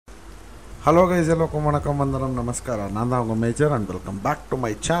Hello guys, welcome, vandaram, namaskara. நான் தான் உங்க major and welcome back to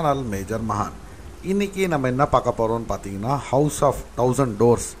my channel major மகான். இன்னைக்கு நம்ம என்ன பார்க்க போறோம்னு பாத்தீங்கன்னா house of 1000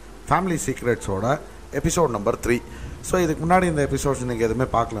 doors family சீக்ரெட்ஸோட episode number 3. So இதுக்கு முன்னாடி இந்த எபிசோட்ஸ் நீங்கள் எதுவுமே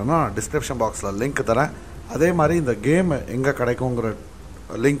பார்க்கலன்னா டிஸ்கிரிப்ஷன் பாக்ஸில் லிங்க் தரேன். அதே மாதிரி இந்த கேம் எங்கே கிடைக்குங்கிற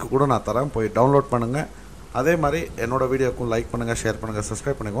லிங்க் கூட நான் தரேன், போய் டவுன்லோட் பண்ணுங்கள். அதே மாதிரி என்னோட வீடியோக்கும் லைக் பண்ணுங்கள், ஷேர் பண்ணுங்கள்,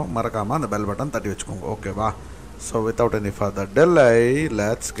 சப்ஸ்கிரைப் பண்ணிக்கோங்க. மறக்காமல் அந்த பெல் பட்டன் தட்டி வச்சுக்கோங்க, ஓகேவா? So without any further delay,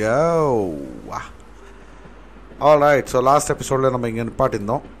 let's go. Alright, so last episode நம்ம இங்கே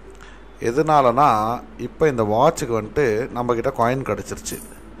நிப்பாட்டிருந்தோம். எதனாலனா இப்போ இந்த வாட்சுக்கு வந்துட்டு நம்மக்கிட்ட காயின் கிடச்சிருச்சு.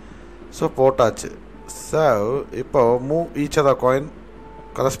 ஸோ போட்டாச்சு. ஸோ இப்போ move each of the coin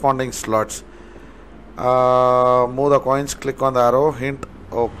corresponding slots. Move the coins, click on the arrow, hint,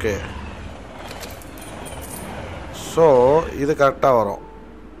 okay. So இது கரெக்டாக வரும்,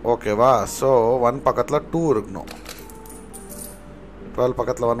 ஓகேவா? ஸோ 1 பக்கத்தில் 2 இருக்கணும். 12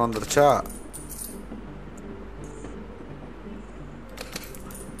 பக்கத்தில் 1 வந்துருச்சா?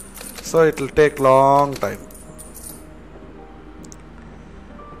 So it will take long time.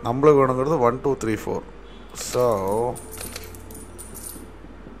 நம்மளுக்கு வேணுங்கிறது 1 2 3 4. ஸோ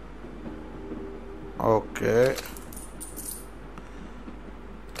ஓகே,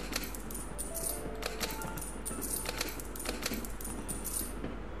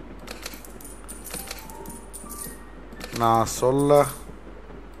 நான் சொல்ல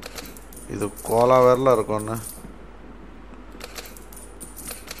இது கோலா வேரில் இருக்கும்னு.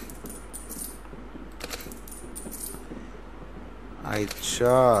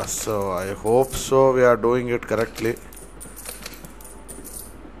 ஐச்சா, so I hope so we are doing it correctly.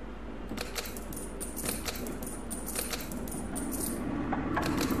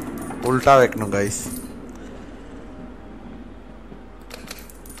 உல்டா வைக்கணும் கைஸ்.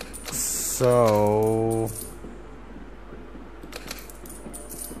 ஸோ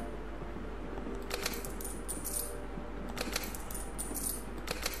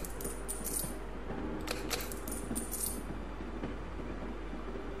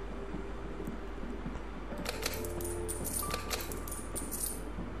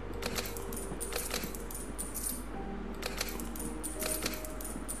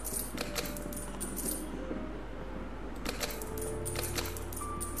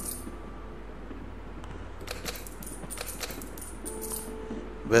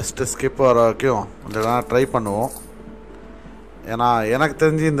பெஸ்ட்டு ஸ்கிப் வர வரைக்கும் இல்லைனா ட்ரை பண்ணுவோம். ஏன்னா எனக்கு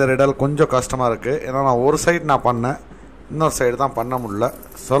தெரிஞ்சு இந்த ரிடல் கொஞ்சம் கஷ்டமாக இருக்குது. ஏன்னா நான் ஒரு சைடு நான் பண்ணேன், இன்னொரு சைடு தான் பண்ண முடியல.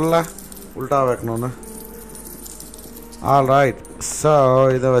 சொல்ல உல்டா வைக்கணும்னு. ஆல் ரைட், ஸோ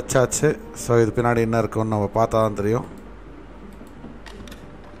இதை வச்சாச்சு. ஸோ இது பின்னாடி என்ன இருக்குன்னு நம்ம பார்த்தா தான் தெரியும்.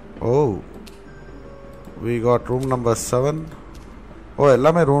 ஓ, வி காட் ரூம் நம்பர் 7. ஓ,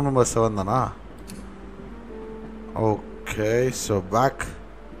 எல்லாமே ரூம் நம்பர் 7 தானா? ஓகே, ஸோ பேக்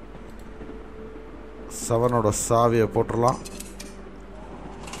 7ஓட சாவியை போட்டுடலாம்.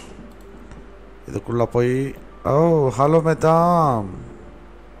 இதுக்குள்ளே போய், ஓ hello madam.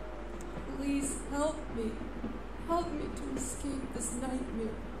 Please help me. Help me to escape this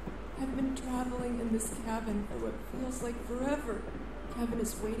nightmare. I've been traveling in this cabin for what feels like forever. Kevin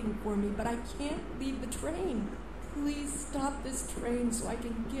is waiting for me, but I can't leave the train. Please stop this train so I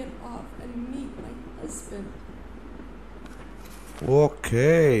can get off and meet my husband.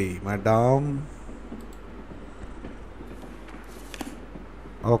 Okay, madam.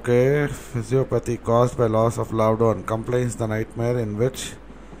 Okay, physiopathy caused by loss of loved one. Complains the nightmare in which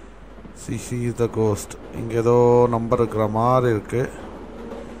she sees the ghost. இங்கே ஏதோ number இருக்கிற மாதிரி இருக்கு.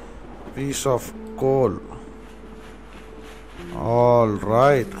 Piece of coal. All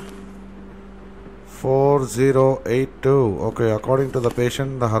right. 4082. Okay, according to the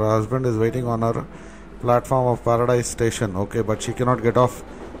patient, her husband is waiting on her platform of Paradise Station. Okay, but she cannot get off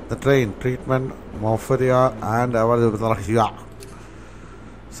the train. Treatment, morphia and available.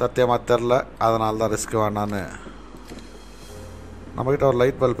 சத்தியமாக தெரில, அதனால தான் risk வேண்டான்னு. நம்மக்கிட்ட ஒரு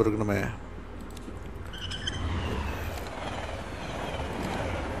light bulb இருக்கணுமே.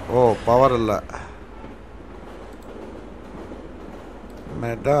 ஓ, power இல்லை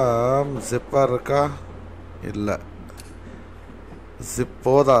madam. Zipper இருக்கா? இல்லை,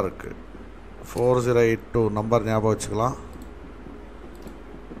 ஜிப்போ தான் இருக்குது. 4082 நம்பர் ஞாபகம் வச்சுக்கலாம்.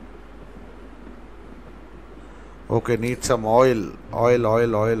 Okay, need some oil. Oil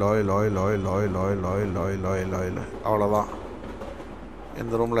oil oil oil oil oil oil oil oil oil oil oil. அவ்வளோதான்.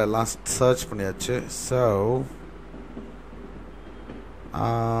 இந்த ரூமில் எல்லாம் சர்ச் பண்ணியாச்சு. ஸோ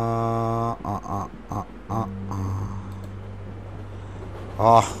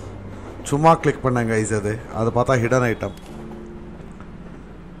சும்மா கிளிக் பண்ணேங்க கைஸ். அது பார்த்தா ஹிடன் ஐட்டம்.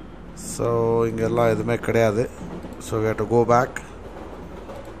 ஸோ இங்கெல்லாம் எதுவுமே கிடையாது. So we have to go back.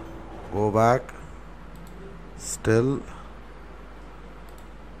 Go back. Still.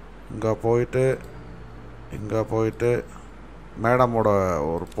 இங்கே போயிட்டு மேடமோட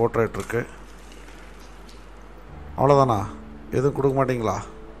ஒரு போர்ட்ரேட் இருக்கு. அவ்வளோதானா? எதுவும் கொடுக்க மாட்டிங்களா?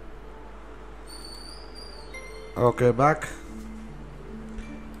 Okay, back.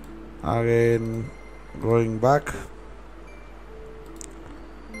 Again going back.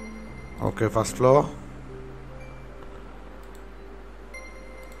 Okay, first floor.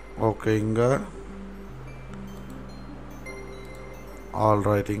 Okay, inga. All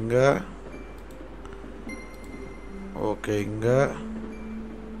right, inga. Okay, inga.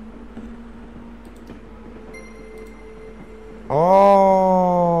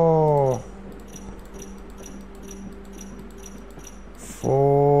 Oh,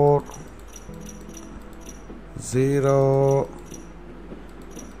 4 0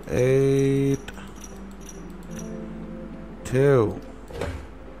 8 2.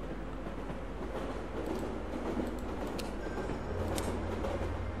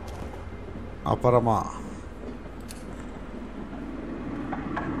 அப்புறமா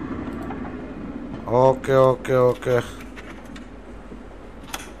ஓகே ஓகே ஓகே.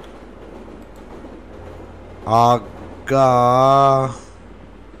 ஆகா,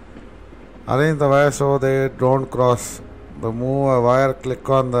 arrange the wire so they don't cross. The move a wire, click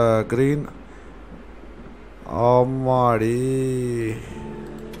on the green. அம்மாடி.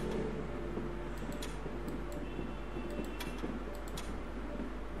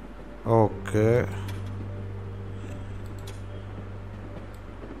 Okay,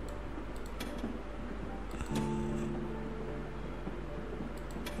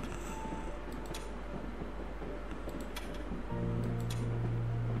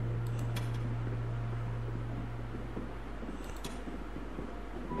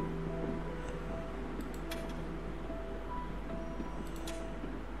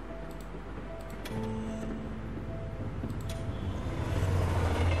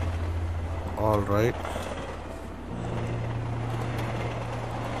 all right.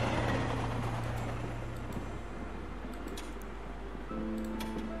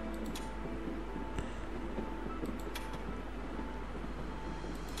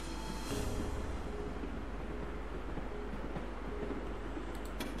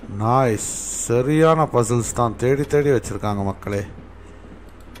 Nice. சரியான puzzles தான் தேடி தேடி வச்சிருக்காங்க மக்களே.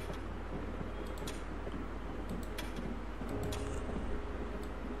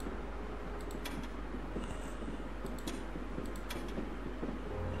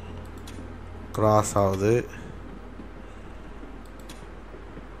 Cross ஆகுது.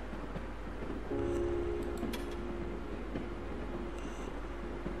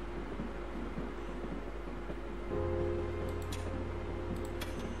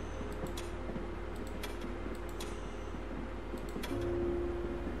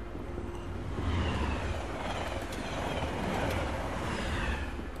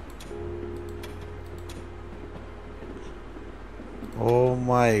 Oh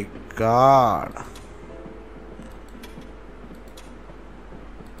my God.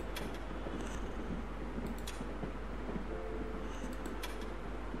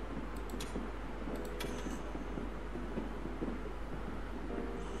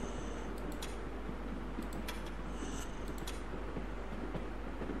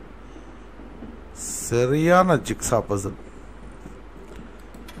 சரியான jigsaw Basil.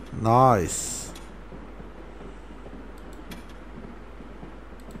 Nice.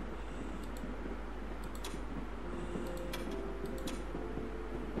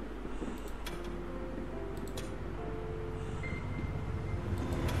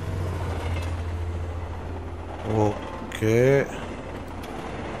 Okay,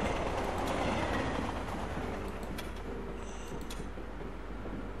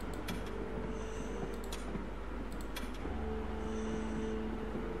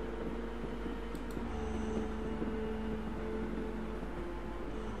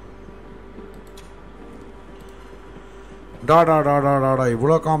 Tata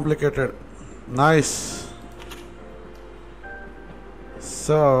இவ்வளோ complicated. Nice.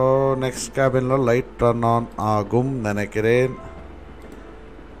 So next கேபினில் light turn on ஆகும் நினைக்கிறேன்.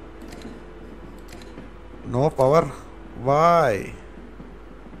 No power. வாய்?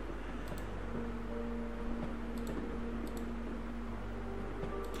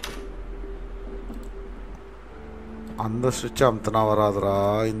 அந்த சுவிட்சை அமுத்தினா வராதுடா,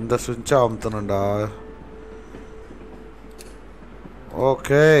 இந்த சுவிட்சை அமுத்தணுண்டா.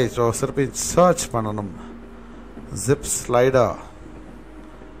 ஓகே, ஸோ திருப்பி சர்ச் பண்ணணும். ஜிப் ஸ்லைடா.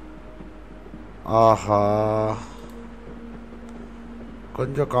 ஆஹா,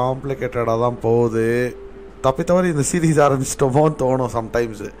 கொஞ்சம் காம்ப்ளிகேட்டடாக தான் போகுது. தப்பி தவிர இந்த சீரீஸ் ஆரம்பிச்சிட்டோமோன்னு தோணும்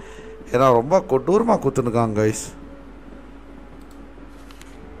சம்டைம்ஸு. ஏன்னா ரொம்ப கொடூரமாக குத்துனுக்காங்க கைஸ்.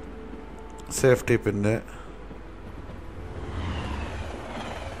 சேஃப்டி பின்னு.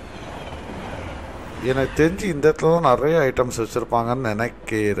 எனக்கு தெரிஞ்சு இந்த இடத்துல தான் நிறைய ஐட்டம்ஸ் வச்சுருப்பாங்கன்னு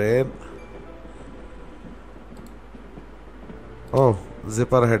நினைக்கிறேன். ஓ,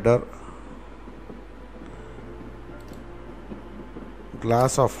 zipper header,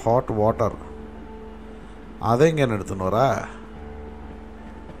 class of hot water, அதை இங்கே எடுத்துன்னு வர.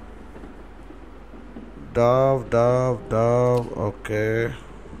 Tau tau tau, okay.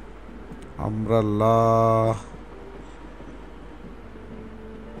 Umbrella,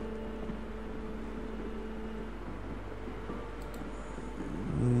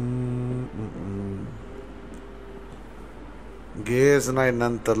 கேஸ்னா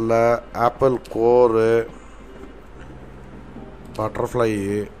என்னன்னு தெரில. ஆப்பிள் கோரு, பட்டர்ஃப்ளை,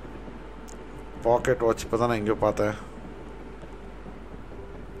 பாக்கெட் வாட்ச் இப்போ தான் நான் எங்கேயோ பார்த்தேன்.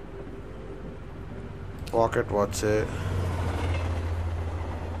 பாக்கெட் வாட்ச்சு,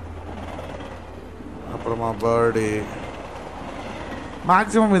 அப்புறமா பேர்டு.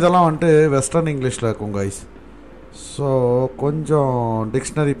 மேக்ஸிமம் இதெல்லாம் வந்துட்டு வெஸ்டர்ன் இங்கிலீஷில் இருக்கும் கைஸ். ஸோ கொஞ்சம்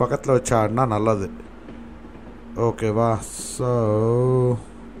டிக்ஷனரி பக்கத்தில் வச்சு ஆடினா நல்லது. ஓகேவா? ஸோ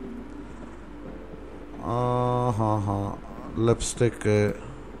லிப்ஸ்டிக்கு,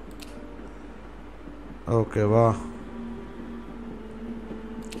 ஓகேவா?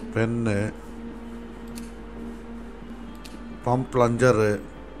 பென்னு, பம்ப் பிளஞ்சரு,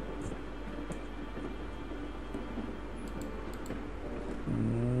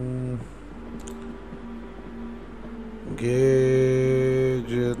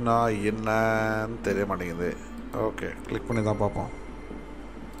 கேஜ்னா என்னன்னு தெரிய மாட்டேங்குது. ஓகே, கிளிக் பண்ணி தான் பார்ப்போம்.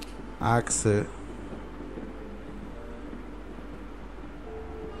 Aux,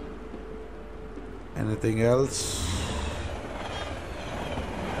 anything else?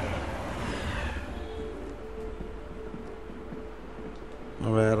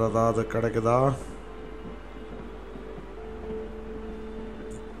 வேறு ஏதாவது கிடைக்குதா?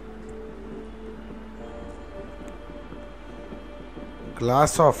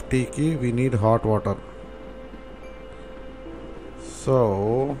 Glass of tea ki we need hot water. So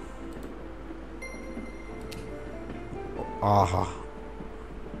ஆஹா,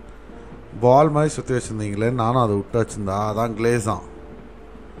 பால் மாதிரி சுற்றி வச்சுருந்தீங்களே, நானும் அதை விட்டு வச்சுருந்தா. அதான் கிளேஸ் தான்.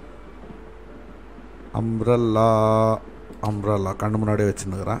 அம்ப்ரல்லா, அம்ப்ரல்லா கண்ணு முன்னாடியே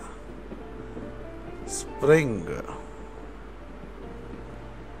வச்சுருக்கிறேன். Spring,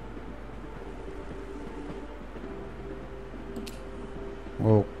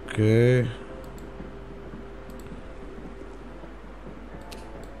 okay.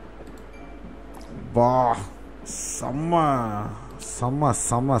 பா, செம்ம செம்ம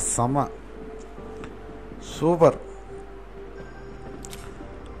செம்ம செம்ம super.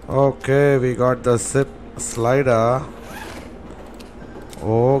 Okay, we got the zip slider.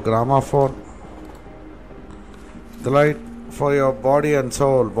 Oh, gramophone. The light for your body and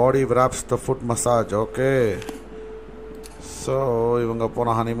soul. Body wraps the foot massage. Okay. So, இவங்க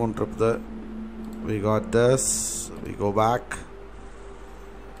போன honeymoon trip. We got this. We go back.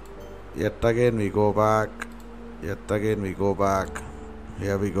 Yet again we go back. Yet again we go back.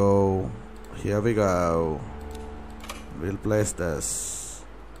 Here we go. Here we go. We'll place this.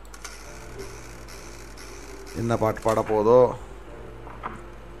 என்ன பாட்டு பாட போதோ?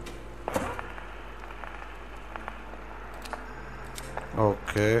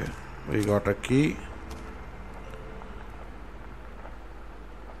 Okay, we got a key.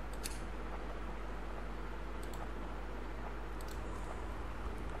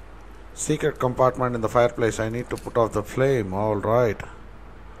 Secret compartment in the fireplace. I need to put off the flame. All right.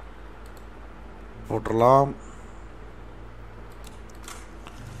 போட்டுடலாம்.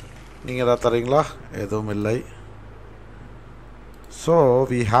 நீங்கள் எதாவது தரீங்களா? எதுவும் இல்லை. So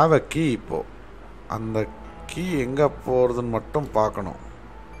we have a key. இப்போது அந்த கீ எங்கே போகிறதுன்னு மட்டும் பார்க்கணும்.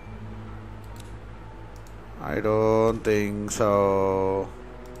 I don't think so.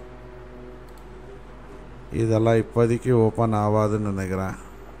 இதெல்லாம் இப்போதைக்கு ஓப்பன் ஆகாதுன்னு நினைக்கிறேன்.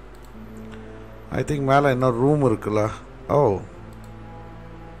 ஐ திங்க் மேலே இன்னொரு ரூம் இருக்குல்ல. ஓ,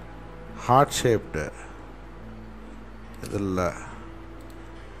 ஹார்ட் ஷேப்டு இது இல்லை.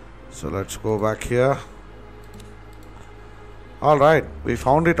 So let's go back here. All right, we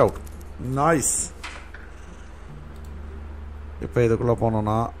found it out. Nice. இப்போ இதுக்குள்ளே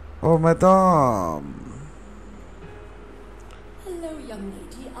போனோன்னா, ஓ madam. Hello, young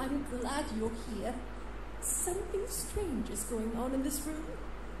lady. I'm glad you're here. Something strange is going on in this room.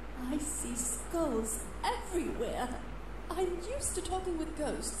 I see skulls everywhere. I'm used to talking with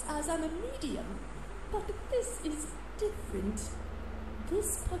ghosts as I'm a medium, but this is different. this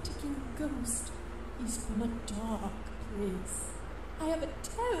particular ghost is from a dark place. I have a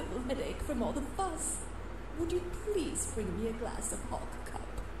terrible headache from all the fuss. Would you please bring me a glass of hawk cup?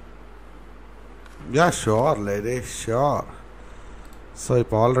 Yeah, sure, lady, sure. So,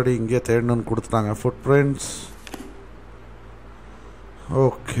 இப்போ already இங்கே தேடணும்னு கொடுத்துட்டாங்க footprints.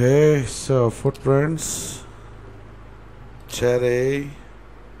 Okay, so footprints, cherry,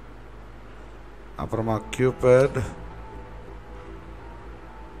 அப்புறமா cupid,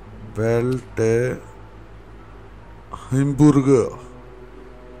 belt, hamburger,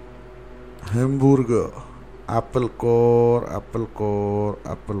 apple core,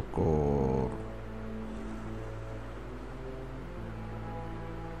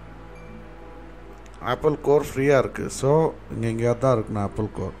 apple core ஃப்ரீயாக இருக்குது. So இங்கே எங்கேயாவது தான் இருக்குண்ணா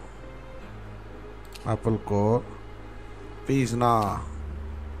ஆப்பிள் கோர் பீஸ்னா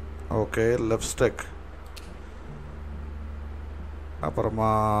ஓகே. லிப்ஸ்டிக்,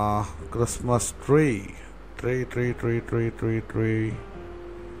 அப்புறமா கிறிஸ்மஸ் ட்ரீ.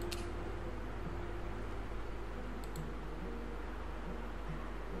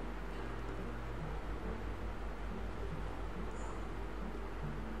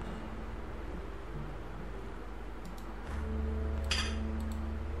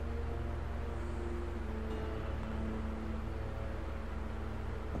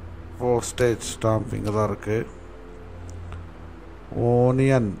 போஸ்டேஜ் ஸ்டாம்ப் இங்கே தான் இருக்குது.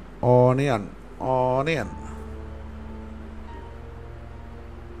 Onion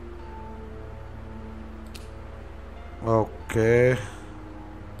okay.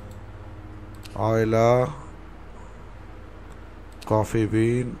 ஆயிலா, coffee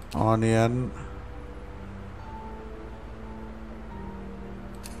been, onion,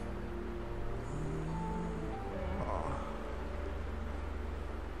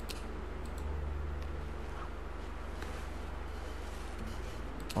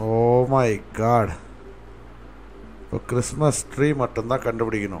 oh my God. இப்போ கிறிஸ்மஸ் ட்ரீ மட்டும்தான்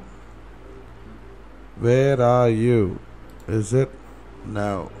கண்டுபிடிக்கணும். Where are you? Is it? No.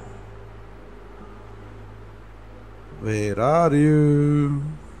 Where are you?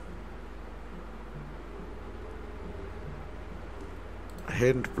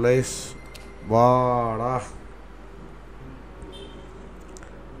 Hint place. வாடா.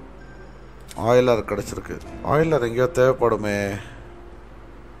 ஆயிலர் கிடச்சிருக்கு. ஆயிலர் எங்கேயோ தேவைப்படுமே.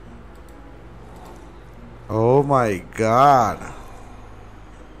 Oh my god.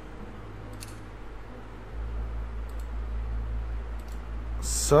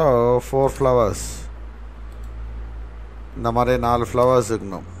 So 4 flowers. இந்த மாதிரி 4 flowers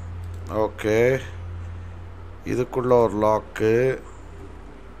இருக்கணும். ஓகே. இதுக்குள்ள ஒரு லாக்கு.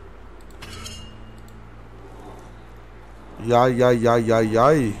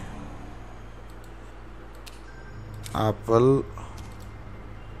 யாய் ஆப்பிள்.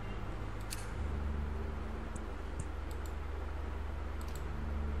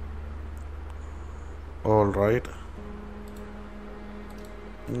 All right.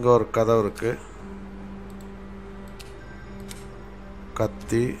 இங்கே ஒரு கதவு இருக்கு.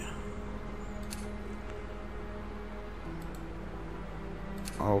 கத்தி.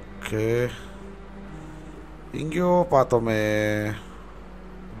 ஓகே. இங்கேயோ பார்த்தோமே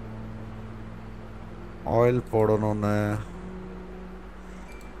ஆயில் போடணும்னு.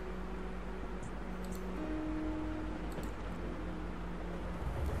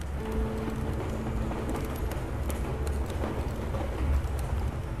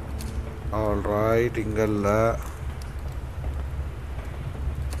 All right. இங்கே இல்லை.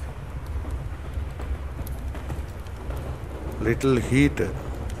 Little heat.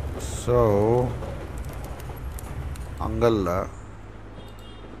 ஸோ அங்கே இல்லை.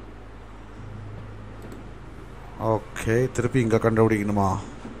 ஓகே. திருப்பி இங்கே கண்டுபிடிக்கணுமா?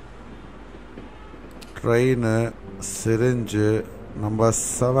 Train, syringe, number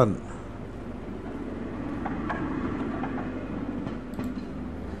 7.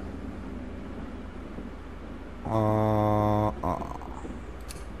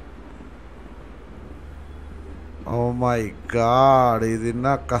 Oh my God. இது என்ன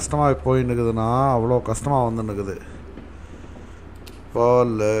கஷ்டமாக போயின்னு இருக்குதுண்ணா. அவ்வளோ கஷ்டமாக வந்துன்னுக்குது.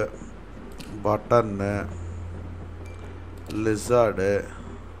 Pearl, பட்டன்னு, lizard,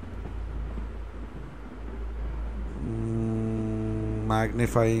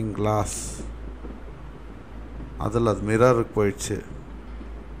 magnifying glass. அதில் அது மிரருக்கு போயிடுச்சு.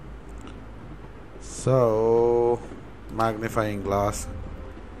 So magnifying glass,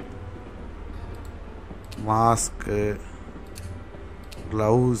 mask,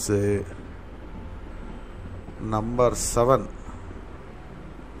 gloves, number 7.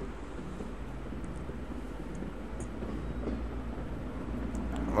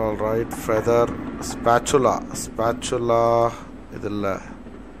 Alright. Feather, spatula. Spatula இது இல்லை.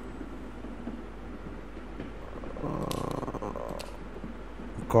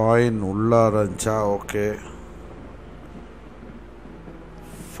 காயின் உள்ளார இருந்துச்சா? Okay.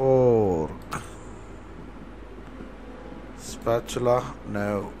 Fork, spatula, no.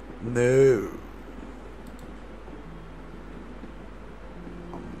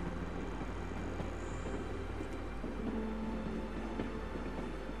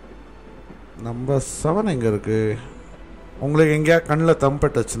 Number 7 எங்கே இருக்குது? உங்களுக்கு எங்கேயா கண்ணில்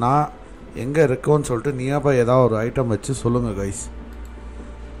தம்பட்டுச்சுன்னா எங்கே இருக்குன்னு சொல்லிட்டு நியர்பை ஏதாவது ஒரு ஐட்டம் வச்சு சொல்லுங்கள் கைஸ்.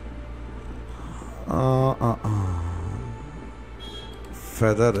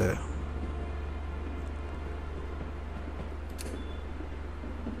 Feather,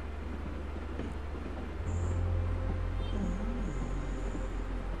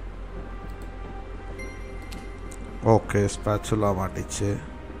 okay. ஸ்பேச்சுலா மாட்டிச்சு.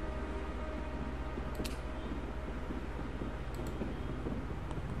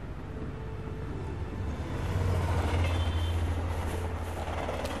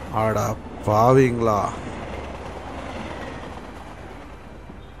 ஆடா பாவீங்களா,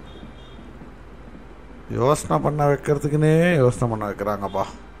 யோசனை பண்ண வைக்கிறதுக்குன்னே யோசனை பண்ண வைக்கிறாங்கப்பா.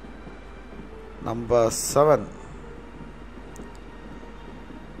 நம்பர் 7.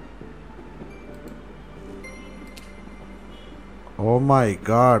 Oh my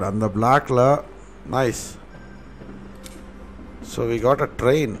god, அந்த blackல nice. So we got a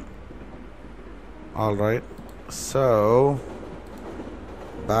train. All right. So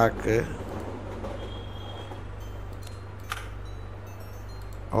back.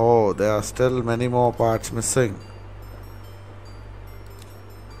 Oh, there are still many more parts missing.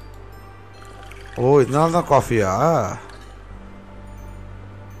 Oh, இதனால தான் காஃபியா?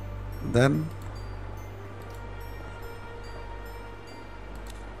 Then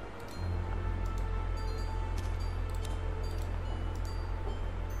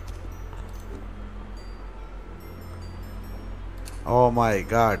oh my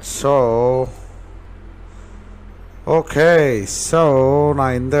god. So okay, so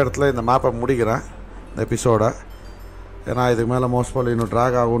நான் இந்த இடத்துல இந்த மேப்பை முடிக்கிறேன் இந்த எபிசோடை. ஏன்னா இதுக்கு மேலே மோஸ்ட்பால் இன்னும்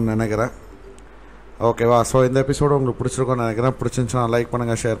ட்ராக் ஆகும்னு நினைக்கிறேன். ஓகேவா? ஸோ இந்த எபிசோடு உங்களுக்கு பிடிச்சிருக்கோன்னு நினைக்கிறேன். பிடிச்சிருந்துச்சுன்னா லைக்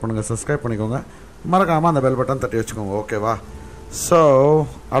பண்ணுங்கள், ஷேர் பண்ணுங்கள், சப்ஸ்கிரைப் பண்ணிக்கோங்க. மறக்காமல் அந்த பெல் பட்டன் தட்டி வச்சுக்கோங்க. ஓகேவா? ஸோ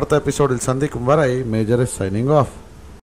அடுத்த எபிசோடில் சந்திக்கும் வரை மேஜர் இஸ் சைனிங் ஆஃப்.